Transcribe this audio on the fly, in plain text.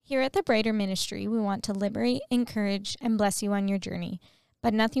Here at the Brighter Ministry, we want to liberate, encourage, and bless you on your journey.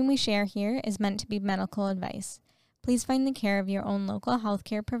 But nothing we share here is meant to be medical advice. Please find the care of your own local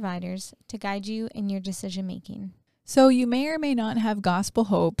healthcare providers to guide you in your decision making. So you may or may not have gospel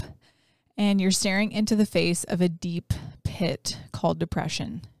hope, and you're staring into the face of a deep pit called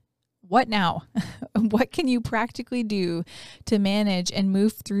depression. What now? What can you practically do to manage and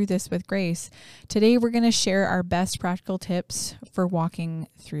move through this with grace? Today, we're going to share our best practical tips for walking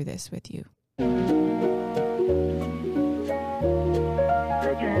through this with you.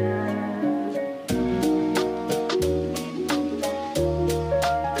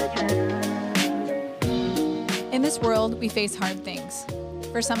 In this world, we face hard things.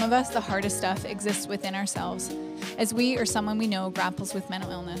 For some of us, the hardest stuff exists within ourselves, as we or someone we know grapples with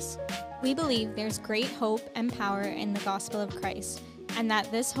mental illness. We believe there's great hope and power in the gospel of Christ, and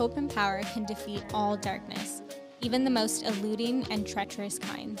that this hope and power can defeat all darkness, even the most eluding and treacherous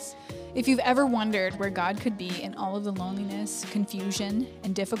kinds. If you've ever wondered where God could be in all of the loneliness, confusion,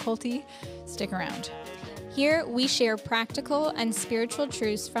 and difficulty, stick around. Here, we share practical and spiritual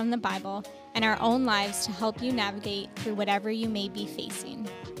truths from the Bible and our own lives to help you navigate through whatever you may be facing.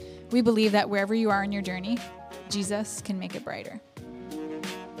 We believe that wherever you are in your journey, Jesus can make it brighter.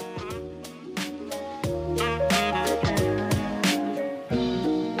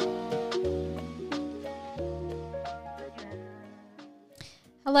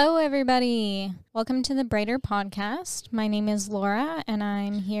 Hello, everybody. Welcome to the Brighter Podcast. My name is Laura, and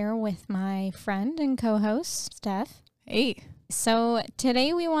I'm here with my friend and co-host, Steph. Hey. So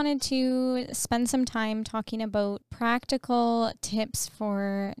today we wanted to spend some time talking about practical tips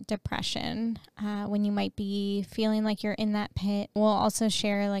for depression when you might be feeling like you're in that pit. We'll also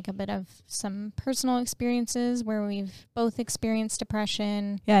share like a bit of some personal experiences where we've both experienced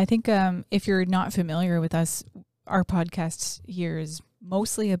depression. Yeah, I think if you're not familiar with us, our podcast here is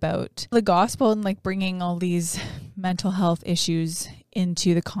mostly about the gospel and like bringing all these mental health issues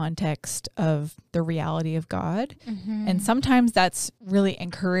into the context of the reality of God. Mm-hmm. And sometimes that's really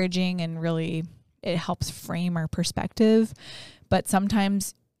encouraging and really it helps frame our perspective. But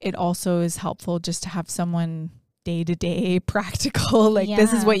sometimes it also is helpful just to have someone day-to-day practical, like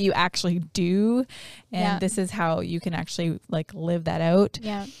this is what you actually do and this is how you can actually like live that out.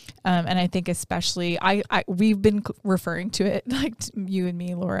 And I think especially we've been referring to it like you and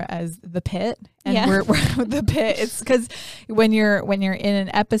me, Laura, as the pit, and we're the pit. It's because when you're in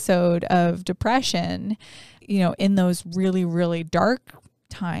an episode of depression, you know, in those really, really dark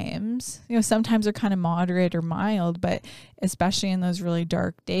times, you know, sometimes they're kind of moderate or mild, but especially in those really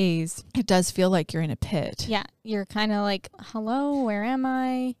dark days, it does feel like you're in a pit. Yeah. You're kind of like, hello, where am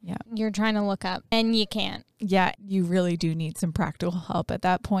I? Yeah. You're trying to look up and you can't. Yeah. You really do need some practical help at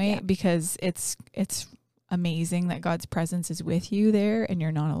that point because it's amazing that God's presence is with you there and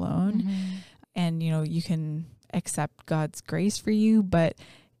you're not alone. Mm-hmm. And, you know, you can accept God's grace for you, but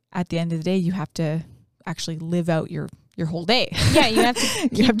at the end of the day, you have to actually live out your whole day. Yeah, you have to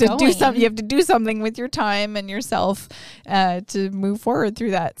you have to do something. You have to do something with your time and yourself to move forward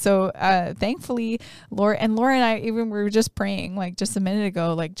through that. So thankfully, Laura and I, even we were just praying like just a minute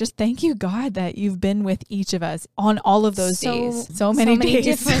ago, like just thank you, God, that you've been with each of us on all of those days. So many days.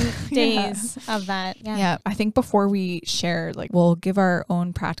 Different days of that. Yeah. I think before we share, like we'll give our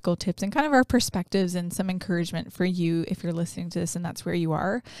own practical tips and kind of our perspectives and some encouragement for you if you're listening to this and that's where you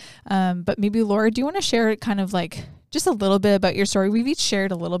are. But maybe Laura, do you want to share kind of like just a little bit about your story? We've each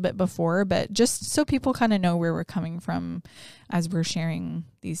shared a little bit before, but just so people kind of know where we're coming from as we're sharing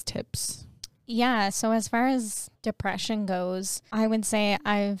these tips. Yeah. So as far as depression goes, I would say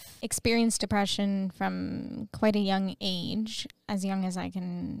I've experienced depression from quite a young age, as young as I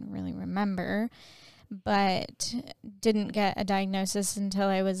can really remember, but didn't get a diagnosis until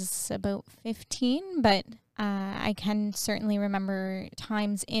I was about 15. But I can certainly remember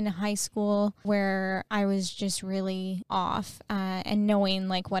times in high school where I was just really off and knowing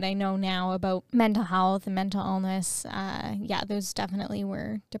like what I know now about mental health and mental illness. Those definitely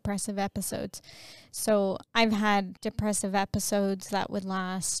were depressive episodes. So I've had depressive episodes that would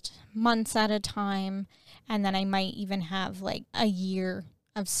last months at a time. And then I might even have like a year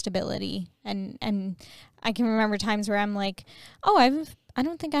of stability. And I can remember times where I'm like, I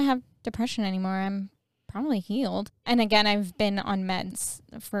don't think I have depression anymore. I'm probably healed. And again, I've been on meds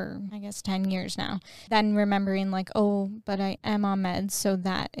for, I guess, 10 years now. Then remembering like, but I am on meds, so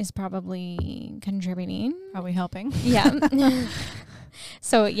that is probably contributing. Probably helping. Yeah.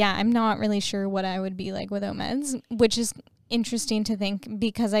 So yeah, I'm not really sure what I would be like without meds, which is interesting to think,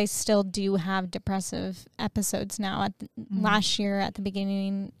 because I still do have depressive episodes now. Last year at the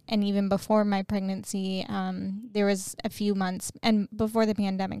beginning and even before my pregnancy, there was a few months, and before the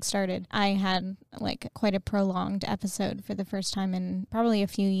pandemic started, I had like quite a prolonged episode for the first time in probably a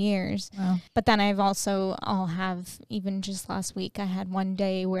few years. Wow. But then I'll have, even just last week, I had one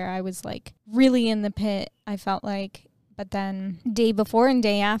day where I was like really in the pit. I felt like, but then day before and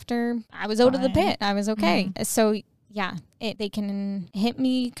day after, I was out of the pit. I was okay. So yeah, they can hit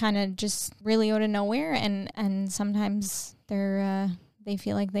me kind of just really out of nowhere, and sometimes they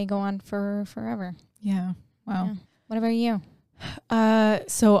feel like they go on for forever. Yeah. Wow. Yeah. What about you?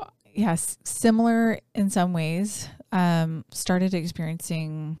 So yes, similar in some ways. Started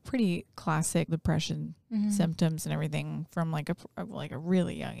experiencing pretty classic depression symptoms and everything from like a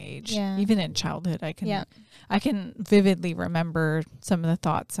really young age. Yeah. Even in childhood, I can vividly remember some of the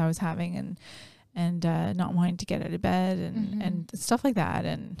thoughts I was having and not wanting to get out of bed and stuff like that.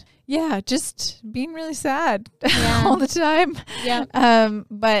 And yeah, just being really sad all the time. Yeah.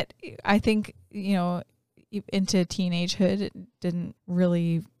 But I think, into teenagehood, it didn't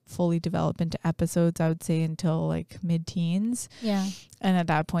really fully develop into episodes, I would say, until like mid-teens. Yeah. And at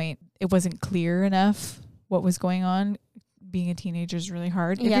that point, it wasn't clear enough what was going on. Being a teenager is really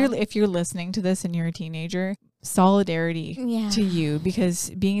hard. If you're listening to this and you're a teenager, solidarity to you, because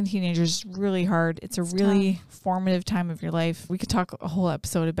being a teenager is really hard. It's a really formative time of your life. We could talk a whole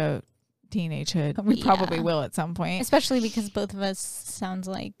episode about teenagehood. We probably will at some point. Especially because both of us sounds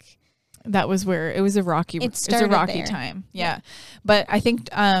like that was where it was a rocky there. time. Yeah. But I think,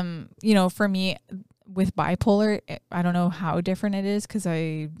 for me with bipolar, I don't know how different it is, because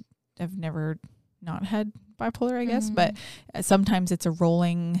I have never not had bipolar, I guess, but sometimes it's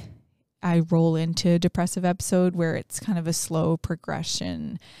I roll into a depressive episode where it's kind of a slow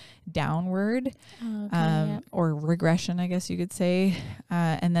progression downward, or regression, I guess you could say.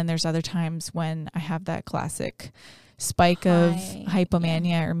 And then there's other times when I have that classic spike of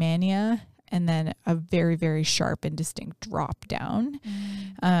hypomania or mania, and then a very, very sharp and distinct drop down.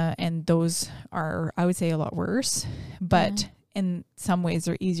 And those are, I would say, a lot worse, but in some ways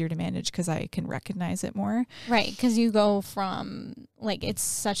they're easier to manage because I can recognize it more. Right. Because you go from it's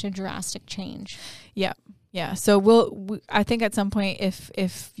such a drastic change. Yeah. Yeah. So I think at some point,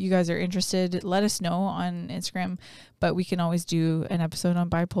 if you guys are interested, let us know on Instagram, but we can always do an episode on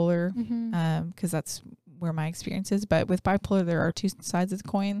bipolar, because that's where my experience is. But with bipolar, there are two sides of the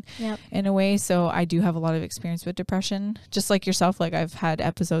coin in a way. So I do have a lot of experience with depression, just like yourself. Like I've had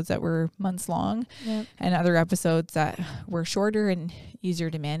episodes that were months long and other episodes that were shorter and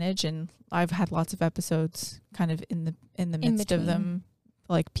easier to manage. And I've had lots of episodes kind of in the midst of them,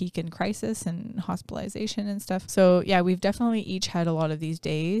 like peak and crisis and hospitalization and stuff. So yeah, we've definitely each had a lot of these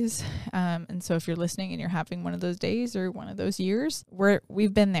days. And so if you're listening and you're having one of those days or one of those years,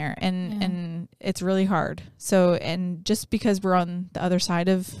 we've been there, and it's really hard. So, and just because we're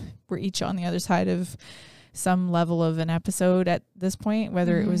each on the other side of some level of an episode at this point,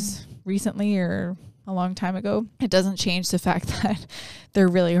 whether it was recently or a long time ago, it doesn't change the fact that they're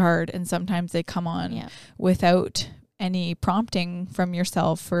really hard. And sometimes they come on without any prompting from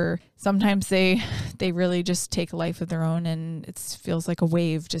yourself, or sometimes they really just take a life of their own, and it feels like a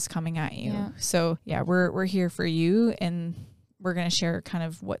wave just coming at you. So yeah, we're here for you, and we're going to share kind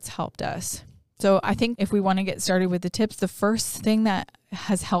of what's helped us. So I think if we want to get started with the tips, the first thing that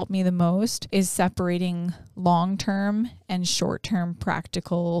has helped me the most is separating long-term and short-term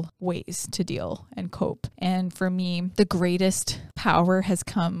practical ways to deal and cope. And for me, the greatest power has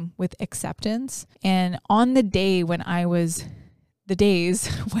come with acceptance. And on the days when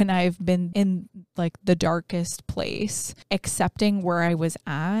I've been in like the darkest place, accepting where I was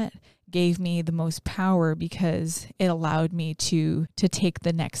at gave me the most power, because it allowed me to take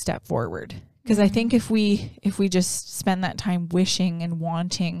the next step forward. Because I think if we just spend that time wishing and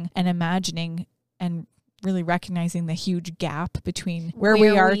wanting and imagining and really recognizing the huge gap between where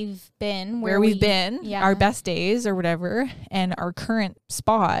we've been, our best days or whatever, and our current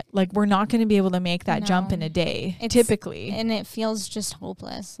spot, like we're not going to be able to make that jump in a day, typically. And it feels just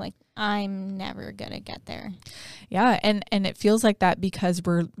hopeless. Like I'm never going to get there. Yeah. And it feels like that because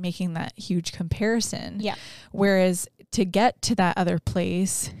we're making that huge comparison. Yeah. Whereas to get to that other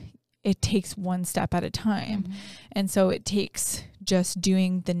place, it takes one step at a time. And so it takes just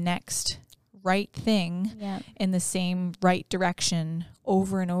doing the next right thing in the same right direction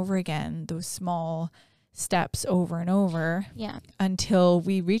over and over again, those small steps over and over Yeah. until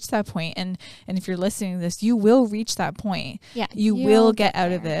we reach that point. And if you're listening to this, you will reach that point. Yeah. You you'll will get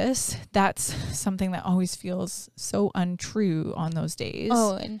out of there. this. That's something that always feels so untrue on those days.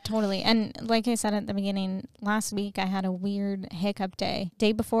 Oh, totally. And like I said at the beginning, last week I had a weird hiccup day.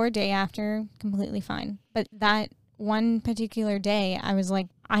 Day before, day after, completely fine. But that one particular day, I was like,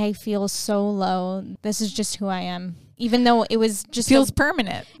 I feel so low. This is just who I am. Even though it was just feels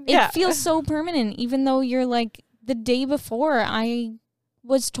permanent. It feels so permanent, even though you're like, the day before I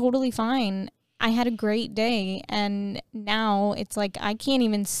was totally fine. I had a great day, and now it's like I can't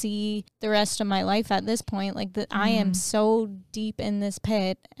even see the rest of my life at this point. Like I am so deep in this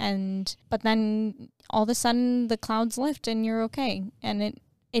pit, but then all of a sudden the clouds lift and you're okay, and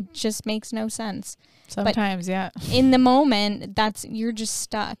it just makes no sense. Sometimes, yeah. In the moment, you're just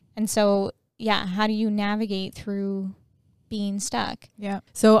stuck, and so. Yeah, how do you navigate through being stuck? Yeah.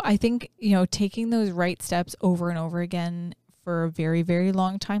 So I think, taking those right steps over and over again for a very, very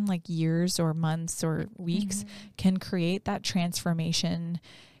long time, like years or months or weeks, can create that transformation,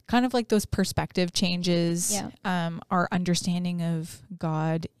 kind of like those perspective changes, our understanding of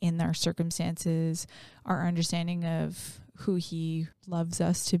God in our circumstances, our understanding of who he loves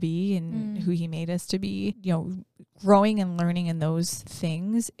us to be and who he made us to be. Growing and learning in those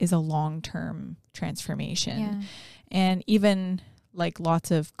things is a long-term transformation. Yeah. And even like lots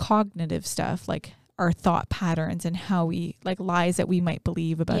of cognitive stuff, like our thought patterns and how we, like lies that we might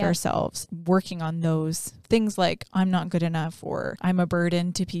believe about ourselves, working on those things like I'm not good enough, or I'm a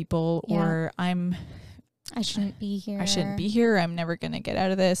burden to people, or I shouldn't be here. I'm never going to get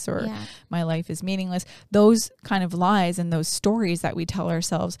out of this, or my life is meaningless. Those kind of lies and those stories that we tell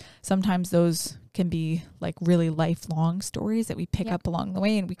ourselves, sometimes those can be like really lifelong stories that we pick up along the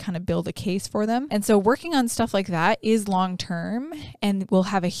way, and we kind of build a case for them. And so working on stuff like that is long term and will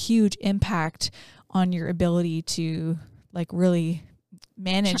have a huge impact on your ability to like really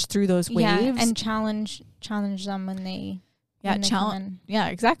manage through those waves. Yeah, and challenge them when they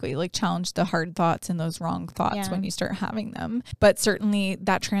exactly. Like challenge the hard thoughts and those wrong thoughts when you start having them. But certainly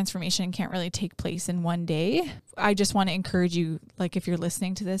that transformation can't really take place in one day. I just want to encourage you, like if you're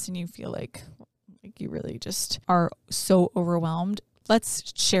listening to this and you feel like you really just are so overwhelmed,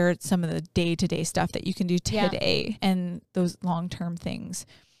 let's share some of the day-to-day stuff that you can do today. And those long-term things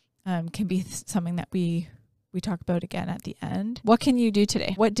can be something that we talk about again at the end. What can you do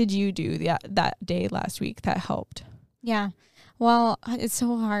today? What did you do that day last week that helped? Yeah. Well, it's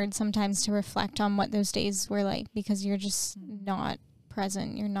so hard sometimes to reflect on what those days were like because you're just not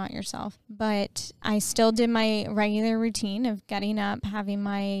present. You're not yourself. But I still did my regular routine of getting up, having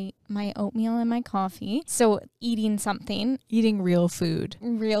my oatmeal and my coffee. So eating something. Eating real food.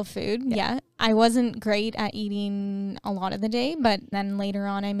 Yeah. I wasn't great at eating a lot of the day, but then later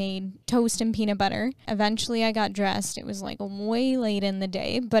on I made toast and peanut butter. Eventually I got dressed. It was like way late in the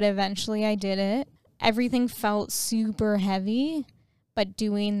day, but eventually I did it. Everything felt super heavy, but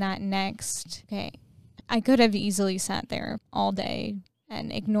doing that next, I could have easily sat there all day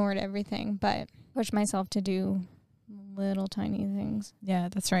and ignored everything, but pushed myself to do little tiny things. Yeah,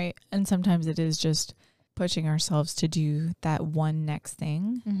 that's right. And sometimes it is just pushing ourselves to do that one next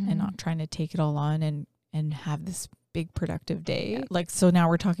thing and not trying to take it all on and have this big productive day. Yeah. Like, so now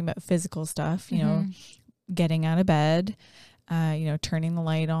we're talking about physical stuff, you know, getting out of bed, turning the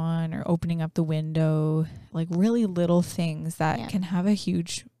light on or opening up the window, like really little things that can have a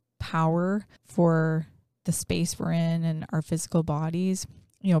huge power for the space we're in and our physical bodies.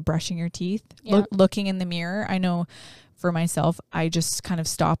 Brushing your teeth, looking in the mirror. I know for myself, I just kind of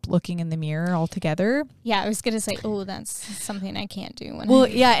stopped looking in the mirror altogether. Yeah, I was going to say, that's something I can't do.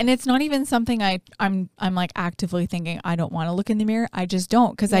 And it's not even something I'm like actively thinking I don't want to look in the mirror. I just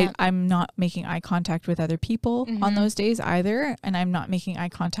don't, because I'm not making eye contact with other people on those days either. And I'm not making eye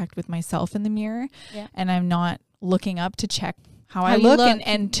contact with myself in the mirror. Yeah. And I'm not looking up to check how I look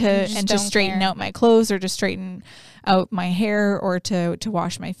and to straighten out my clothes or to straighten out my hair or to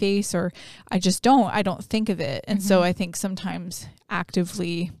wash my face, or I don't think of it. And so I think sometimes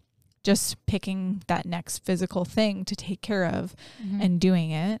actively just picking that next physical thing to take care of and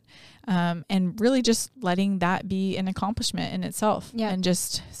doing it, and really just letting that be an accomplishment in itself, and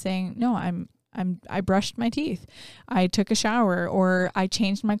just saying, no, I brushed my teeth, I took a shower, or I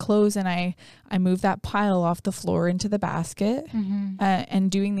changed my clothes and I moved that pile off the floor into the basket, and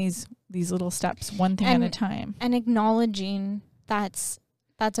doing these little steps, one thing at a time, and acknowledging that's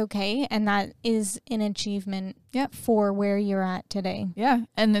okay, and that is an achievement for where you're at today. Yeah.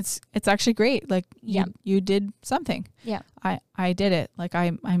 And it's actually great. Like you did something. Yeah. I did it. Like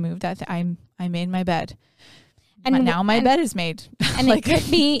I moved that. I made my bed. And now my bed is made. And it could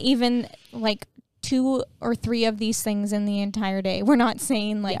be even like 2 or 3 of these things in the entire day. We're not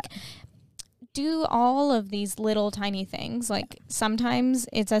saying like do all of these little tiny things. Like sometimes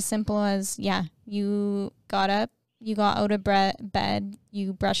it's as simple as, you got up, you got out of bed,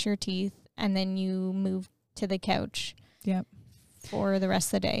 you brush your teeth, and then you move to the couch for the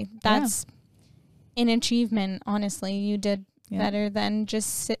rest of the day. That's an achievement, honestly. You did better than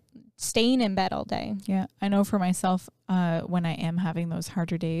just staying in bed all day. Yeah, I know for myself, when I am having those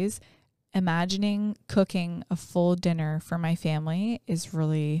harder days, imagining cooking a full dinner for my family is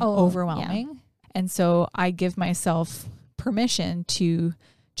really overwhelming. Yeah. And so I give myself permission to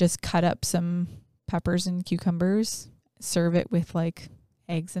just cut up some peppers and cucumbers, serve it with like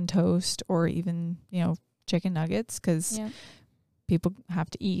eggs and toast, or even, chicken nuggets, because people have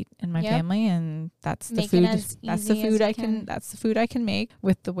to eat in my family, and that's the food. That's the food I can make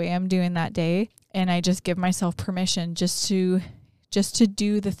with the way I'm doing that day. And I just give myself permission just to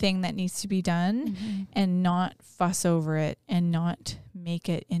do the thing that needs to be done, and not fuss over it, and not make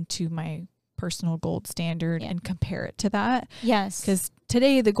it into my personal gold standard and compare it to that. Yes. Because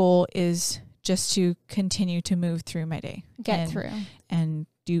today the goal is just to continue to move through my day. Get through. And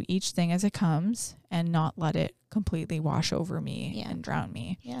do each thing as it comes, and not let it completely wash over me and drown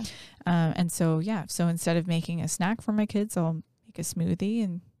me. Yeah. So instead of making a snack for my kids, I'll make a smoothie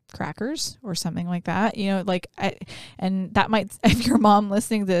and crackers or something like that. And that might, if your mom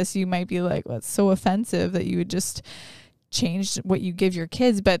listening to this, you might be like, well, it's so offensive that you would just change what you give your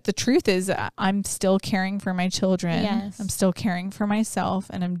kids. But the truth is, I'm still caring for my children. Yes. I'm still caring for myself,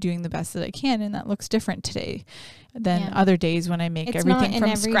 and I'm doing the best that I can. And that looks different today than other days when I make everything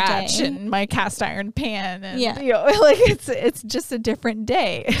from scratch in my cast iron pan. And, it's just a different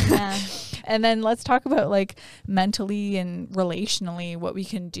day. Yeah. And then let's talk about like mentally and relationally what we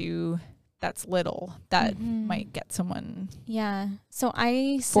can do that's little that might get someone. Yeah. So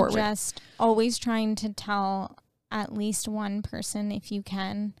I suggest always trying to tell at least one person if you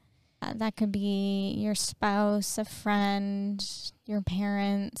can. That could be your spouse, a friend, your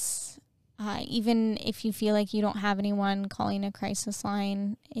parents. Even if you feel like you don't have anyone, calling a crisis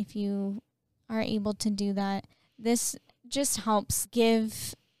line, if you are able to do that. This just helps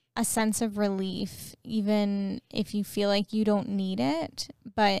give a sense of relief, even if you feel like you don't need it,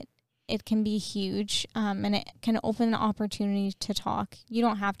 but it can be huge, and it can open an opportunity to talk. You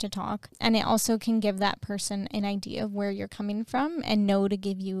don't have to talk. And it also can give that person an idea of where you're coming from, and know to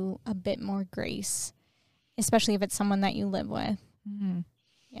give you a bit more grace, especially if it's someone that you live with. Mm-hmm.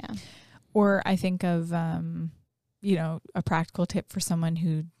 Yeah. Or I think of, a practical tip for someone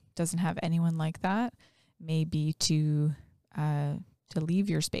who doesn't have anyone like that, maybe to leave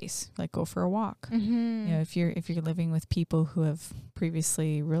your space, like go for a walk. Mm-hmm. If you're living with people who have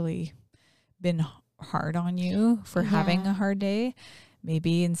previously really been hard on you for having a hard day,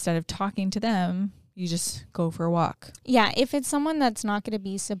 maybe instead of talking to them, you just go for a walk. Yeah. If it's someone that's not going to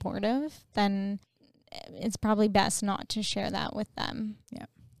be supportive, then it's probably best not to share that with them. Yeah.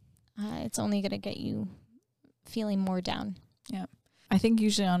 It's only going to get you feeling more down. Yeah. I think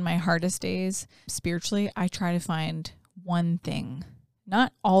usually on my hardest days, spiritually, I try to find one thing,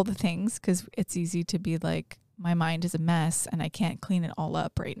 not all the things, because it's easy to be like, my mind is a mess and I can't clean it all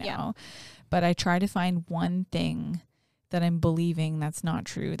up right now. Yeah. But I try to find one thing that I'm believing that's not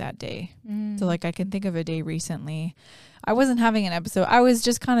true that day. So like I can think of a day recently. I wasn't having an episode. I was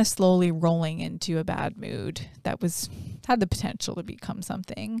just kind of slowly rolling into a bad mood that had the potential to become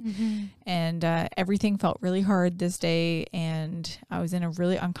something. Mm-hmm. And everything felt really hard this day. And I was in a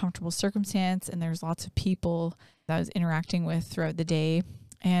really uncomfortable circumstance, and there's lots of people that I was interacting with throughout the day.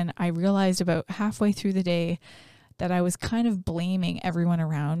 And I realized about halfway through the day that I was kind of blaming everyone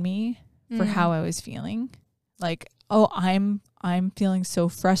around me for how I was feeling. Like, oh, I'm feeling so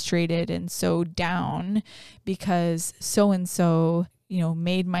frustrated and so down because so-and-so,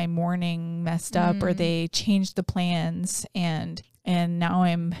 made my morning messed up, or they changed the plans, and now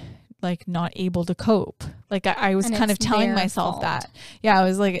I'm like not able to cope. Like I was kind of telling myself that. Yeah, I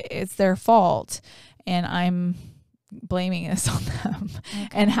was like, it's their fault, and I'm blaming this on them. Okay.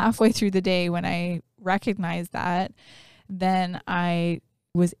 And halfway through the day, when I recognized that, then I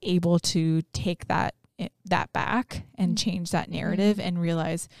was able to take that back and change that narrative and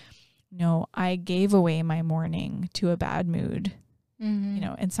realize, no, I gave away my morning to a bad mood.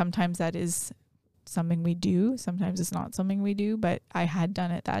 And sometimes that is something we do. Sometimes it's not something we do, but I had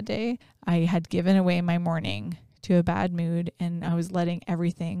done it that day. I had given away my morning to a bad mood, and I was letting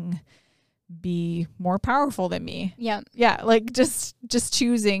everything be more powerful than me. Yeah. Yeah. Like just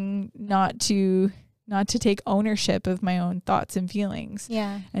choosing not to take ownership of my own thoughts and feelings.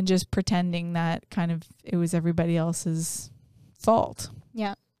 Yeah. And just pretending that kind of it was everybody else's fault.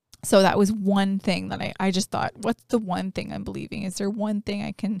 Yeah. So that was one thing that I just thought, what's the one thing I'm believing? Is there one thing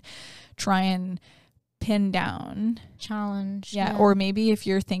I can try and pin down? Challenge. Yeah. Or maybe if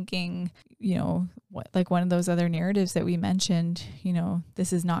you're thinking, you know, what, like one of those other narratives that we mentioned, you know,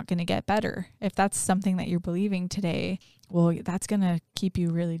 this is not going to get better. If that's something that you're believing today, well, that's going to keep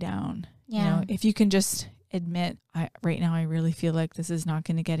you really down. Yeah. You know, if you can just admit, right now I really feel like this is not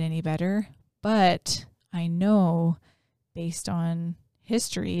going to get any better, but I know based on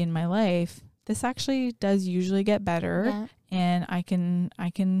history in my life, this actually does usually get better. Yeah. And I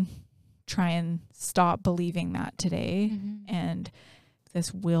can try and stop believing that today. Mm-hmm. And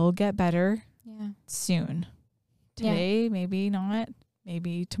this will get better soon. Today, maybe not,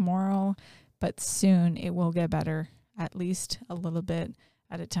 maybe tomorrow, but soon it will get better, at least a little bit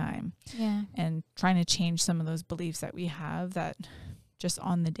at a time. Yeah. And trying to change some of those beliefs that we have that just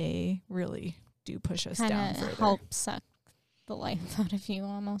on the day really do push us down further. Help suck the life out of you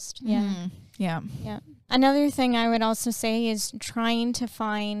almost. Yeah. Yeah. Yeah. Another thing I would also say is trying to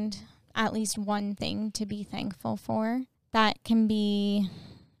find at least one thing to be thankful for. That can be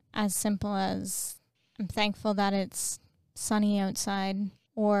as simple as I'm thankful that it's sunny outside,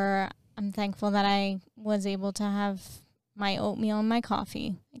 or I'm thankful that I was able to have my oatmeal and my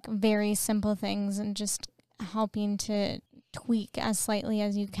coffee. Like very simple things, and just helping to tweak as slightly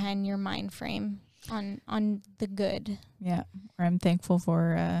as you can your mind frame on the good. Yeah. Or I'm thankful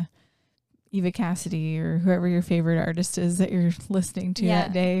for Eva Cassidy or whoever your favorite artist is that you're listening to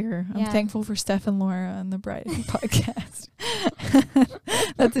that day. Or I'm thankful for Steph and Laura on the Bride podcast.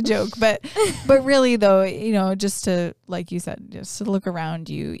 That's a joke. But really though, you know, just to, like you said, just to look around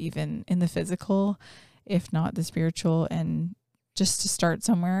you, even in the physical, if not the spiritual, and just to start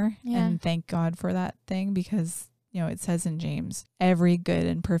somewhere and thank God for that thing, because, you know, it says in James, every good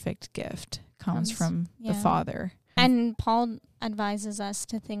and perfect gift comes from the Father. And Paul advises us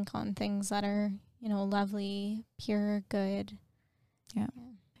to think on things that are, you know, lovely, pure, good. Yeah.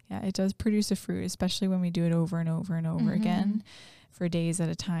 Yeah, it does produce a fruit, especially when we do it over and over and over again for days at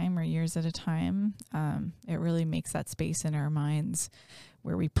a time or years at a time. It really makes that space in our minds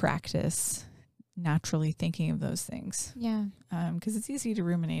where we practice naturally thinking of those things. Yeah. Because it's easy to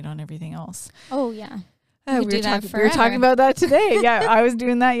ruminate on everything else. Oh, yeah. We were talking about that today. Yeah, I was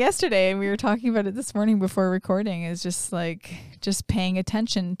doing that yesterday, and we were talking about it this morning before recording. Is just like paying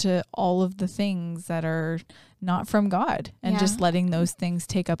attention to all of the things that are not from God, and just letting those things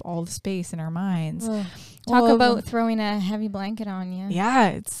take up all the space in our minds. Talk about throwing a heavy blanket on you. Yeah,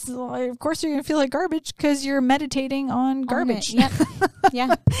 it's of course you're gonna feel like garbage because you're meditating on garbage. Yep.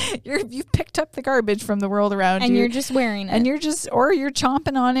 Yeah, you've picked up the garbage from the world around you, and you're just wearing it, and you're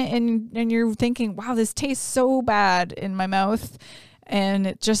chomping on it, and you're thinking, wow, this tastes so bad in my mouth, and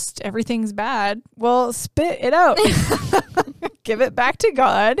it just everything's bad. Well, spit it out. Give it back to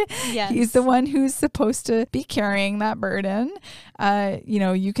God. Yes. He's the one who's supposed to be carrying that burden. You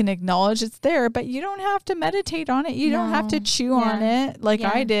know, you can acknowledge it's there, but you don't have to meditate on it. You don't have to chew on it like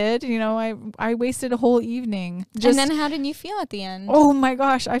I did. You know, I wasted a whole evening. And then how did you feel at the end? Oh my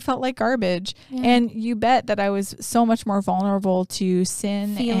gosh, I felt like garbage. Yeah. And you bet that I was so much more vulnerable to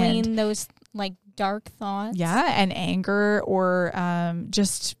sin. Feeling those like dark thoughts. Yeah, and anger, or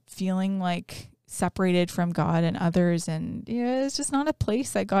just feeling like separated from God and others, and it's just not a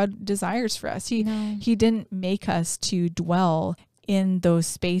place that God desires for us. He didn't make us to dwell in those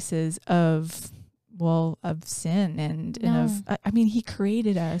spaces of sin and I mean, he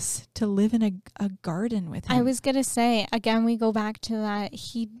created us to live in a garden with him. I was gonna say, again, we go back to that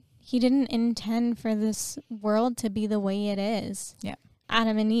he didn't intend for this world to be the way it is. Yeah.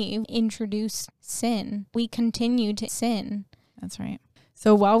 Adam and Eve introduced sin. We continue to sin. That's right.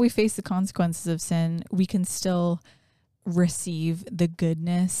 So while we face the consequences of sin, we can still receive the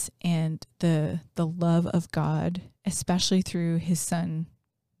goodness and the love of God, especially through his son,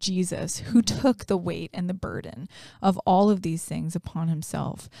 Jesus, who took the weight and the burden of all of these things upon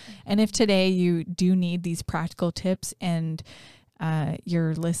himself. And if today you do need these practical tips and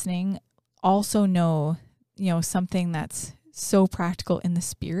you're listening, also know, something that's so practical in the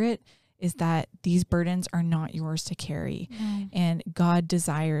spirit is that these burdens are not yours to carry. No. And God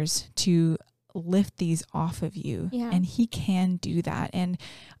desires to lift these off of you. Yeah. And he can do that. And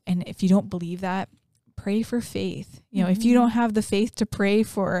if you don't believe that, pray for faith. If you don't have the faith to pray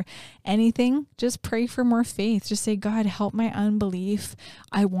for anything, just pray for more faith. Just say, God, help my unbelief.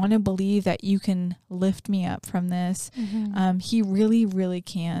 I want to believe that you can lift me up from this. He really, really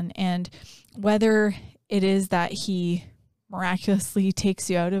can. And whether it is that he miraculously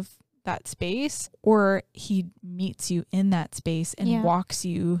takes you out of that space, or he meets you in that space and walks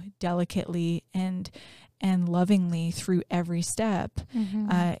you delicately and and lovingly through every step,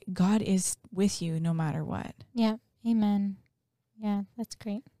 Mm-hmm. God is with you no matter what. Yeah. Amen. Yeah, that's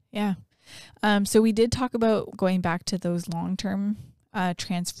great. Yeah. So we did talk about going back to those long-term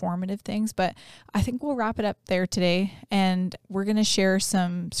transformative things, but I think we'll wrap it up there today, and we're going to share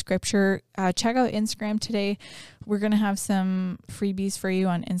some scripture. Check out Instagram today. We're going to have some freebies for you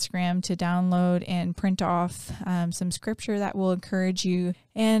on Instagram to download and print off some scripture that will encourage you.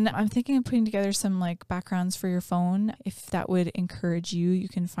 And I'm thinking of putting together some like backgrounds for your phone. If that would encourage you, you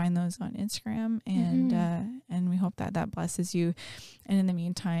can find those on Instagram, and we hope that that blesses you. And in the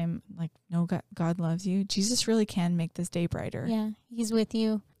meantime, like, know God loves you. Jesus really can make this day brighter. Yeah, he's with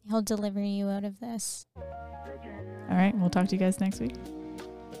you. He'll deliver you out of this. All right. We'll talk to you guys next week.